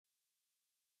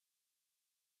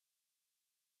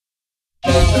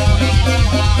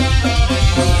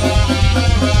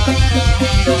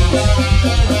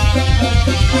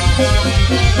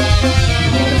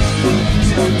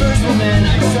the first moment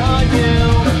I saw you,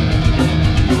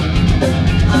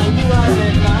 I knew I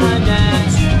had my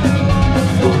match.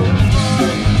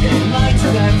 And like to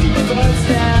every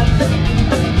footstep,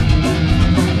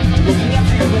 looking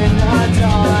after you in the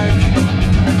dark.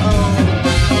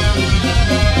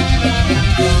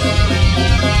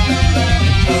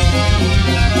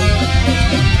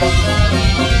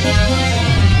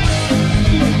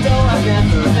 Even though I've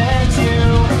never met you,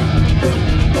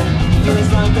 feels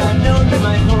like I've known you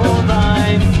my whole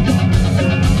life.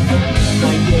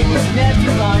 Like it was meant to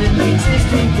finally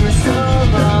existing for so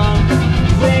long,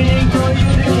 waiting for you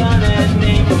to come and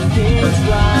make things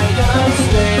right. I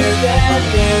swear that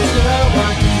there's no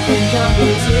one in come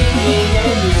between me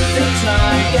and you. They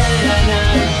tried and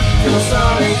I feel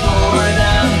sorry for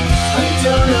them. I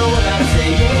don't know what I'm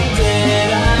saying.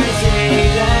 Did I say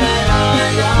that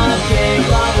I'm not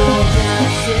capable?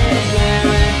 Just sit there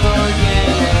and forget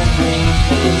everything.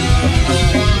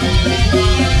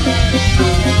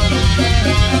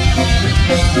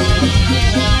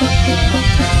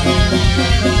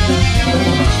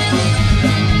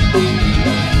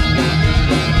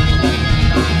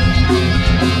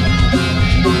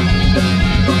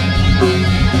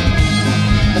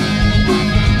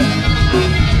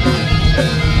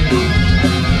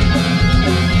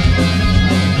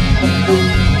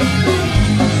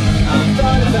 I've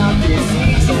thought about this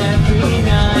each and every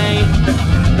night.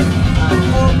 I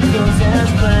hope it goes as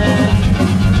planned.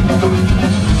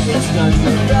 It starts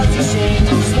with us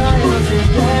exchanging smiles and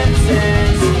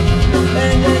glances,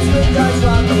 and ends with us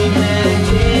walking hand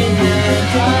in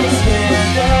hand. I swear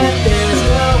that there's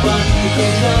no one who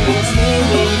can come between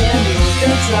me and you.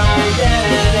 They tried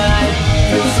and I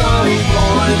feel sorry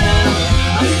for them.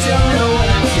 I don't know what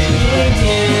I'm saying.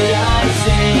 Did I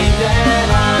say that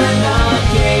I'm not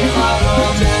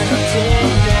capable? Just sit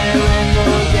there and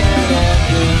forget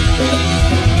everything.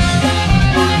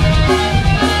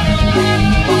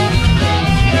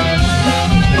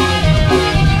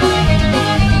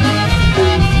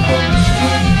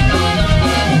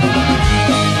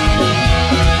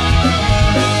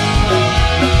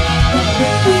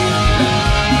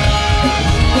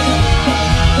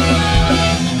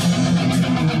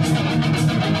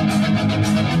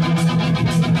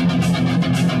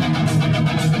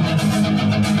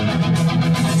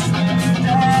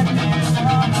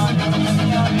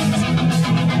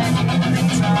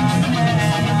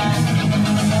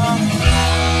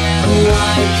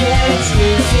 Why can't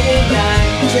you see that?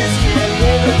 Just can't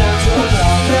live without your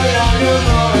love. You're not no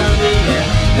more of me,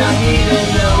 not even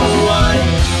no one.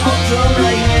 I'll throw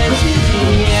my hands in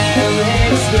the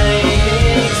air, explain.